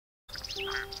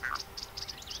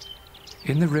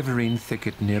In the riverine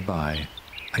thicket nearby,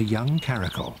 a young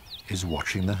caracal is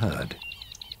watching the herd.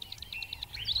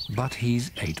 But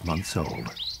he's 8 months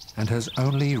old and has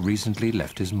only recently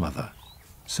left his mother,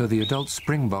 so the adult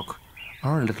springbok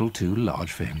are a little too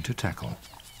large for him to tackle.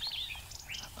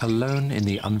 Alone in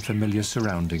the unfamiliar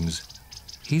surroundings,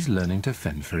 he's learning to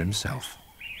fend for himself.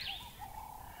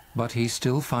 But he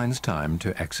still finds time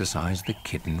to exercise the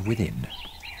kitten within.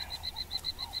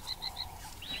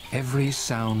 Every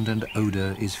sound and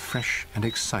odor is fresh and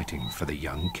exciting for the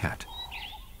young cat.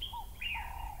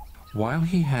 While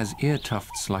he has ear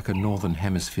tufts like a northern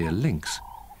hemisphere lynx,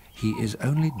 he is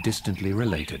only distantly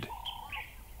related.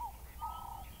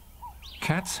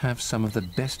 Cats have some of the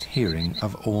best hearing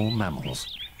of all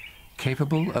mammals,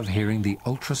 capable of hearing the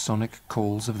ultrasonic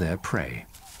calls of their prey.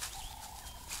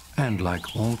 And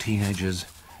like all teenagers,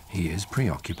 he is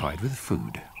preoccupied with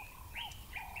food.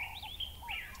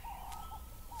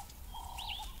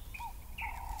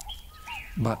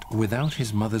 But without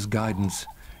his mother's guidance,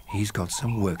 he's got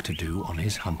some work to do on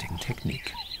his hunting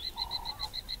technique.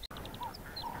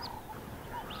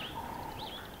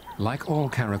 Like all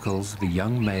caracals, the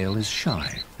young male is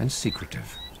shy and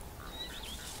secretive.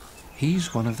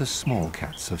 He's one of the small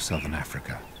cats of southern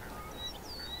Africa.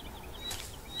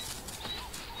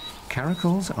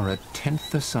 Caracals are 1/10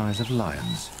 the size of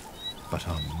lions, but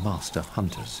are master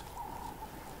hunters.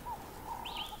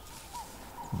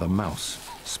 The mouse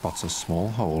spots a small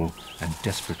hole and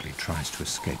desperately tries to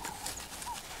escape.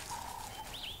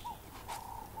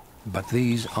 But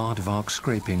these aardvark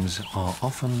scrapings are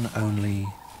often only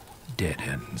dead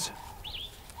ends.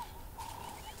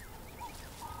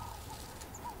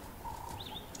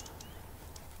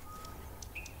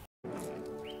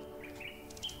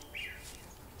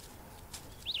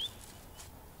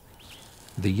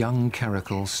 The young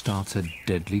caracal starts a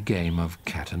deadly game of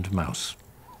cat and mouse.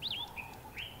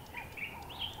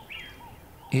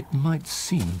 It might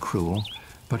seem cruel,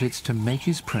 but it's to make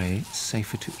his prey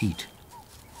safer to eat.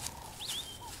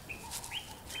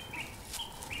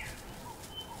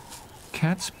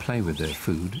 Cats play with their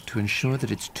food to ensure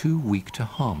that it's too weak to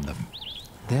harm them,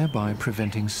 thereby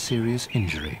preventing serious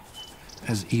injury,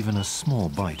 as even a small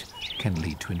bite can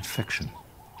lead to infection.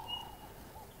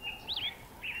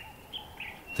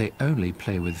 They only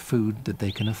play with food that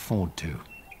they can afford to.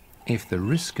 If the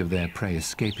risk of their prey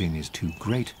escaping is too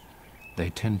great, they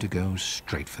tend to go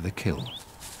straight for the kill.